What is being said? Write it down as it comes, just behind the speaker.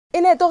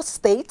In Edo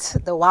State,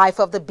 the wife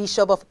of the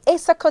Bishop of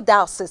Etsako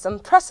Diocese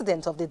and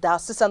President of the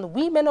Diocesan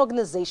Women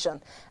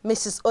Organization,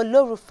 Mrs.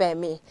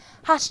 Olorufemi,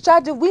 has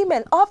charged the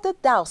women of the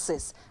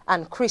diocese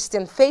and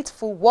Christian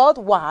faithful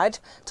worldwide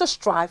to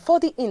strive for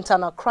the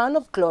eternal crown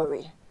of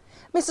glory.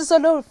 Mrs.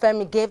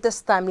 Olorufemi gave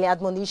this timely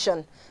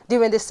admonition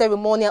during the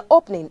ceremonial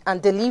opening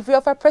and delivery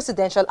of her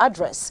presidential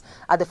address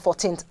at the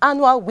 14th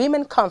Annual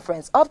Women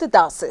Conference of the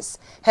Diocese,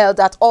 held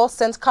at All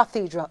Saints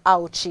Cathedral,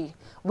 Auchi,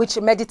 which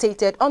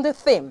meditated on the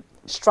theme,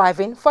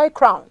 Striving for a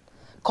Crown,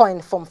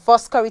 coined from 1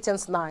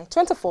 Corinthians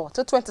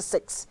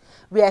 9:24-26,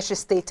 where she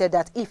stated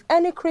that if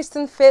any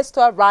Christian fails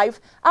to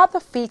arrive at the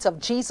feet of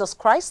Jesus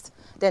Christ,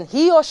 then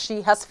he or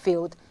she has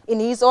failed in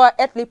his or her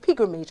earthly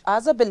pilgrimage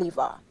as a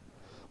believer.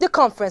 The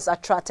conference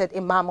attracted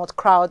a mammoth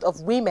crowd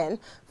of women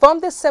from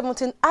the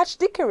 17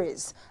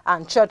 archdeaconries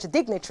and church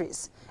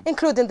dignitaries,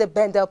 including the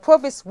Bendel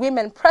Province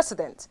Women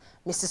President,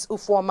 Mrs.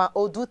 Ufuoma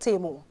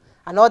Odutemu,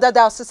 and other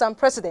diocesan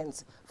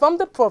presidents from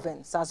the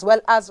province, as well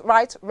as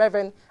Right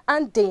Reverend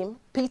and Dame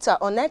Peter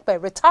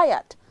Onekpe,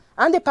 retired,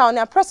 and the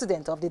pioneer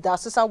president of the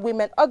Diocesan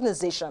Women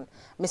Organization,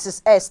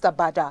 Mrs. Esther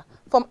Bada,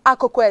 from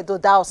Akoko Edo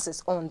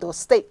Diocese, Ondo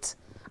State,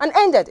 and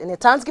ended in a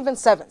Thanksgiving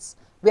service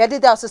where the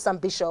diocesan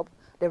bishop,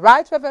 the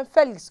Right Reverend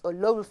Felix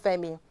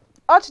Olorufemi,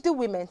 urged the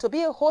women to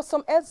be a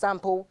wholesome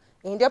example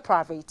in their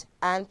private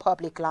and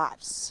public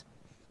lives.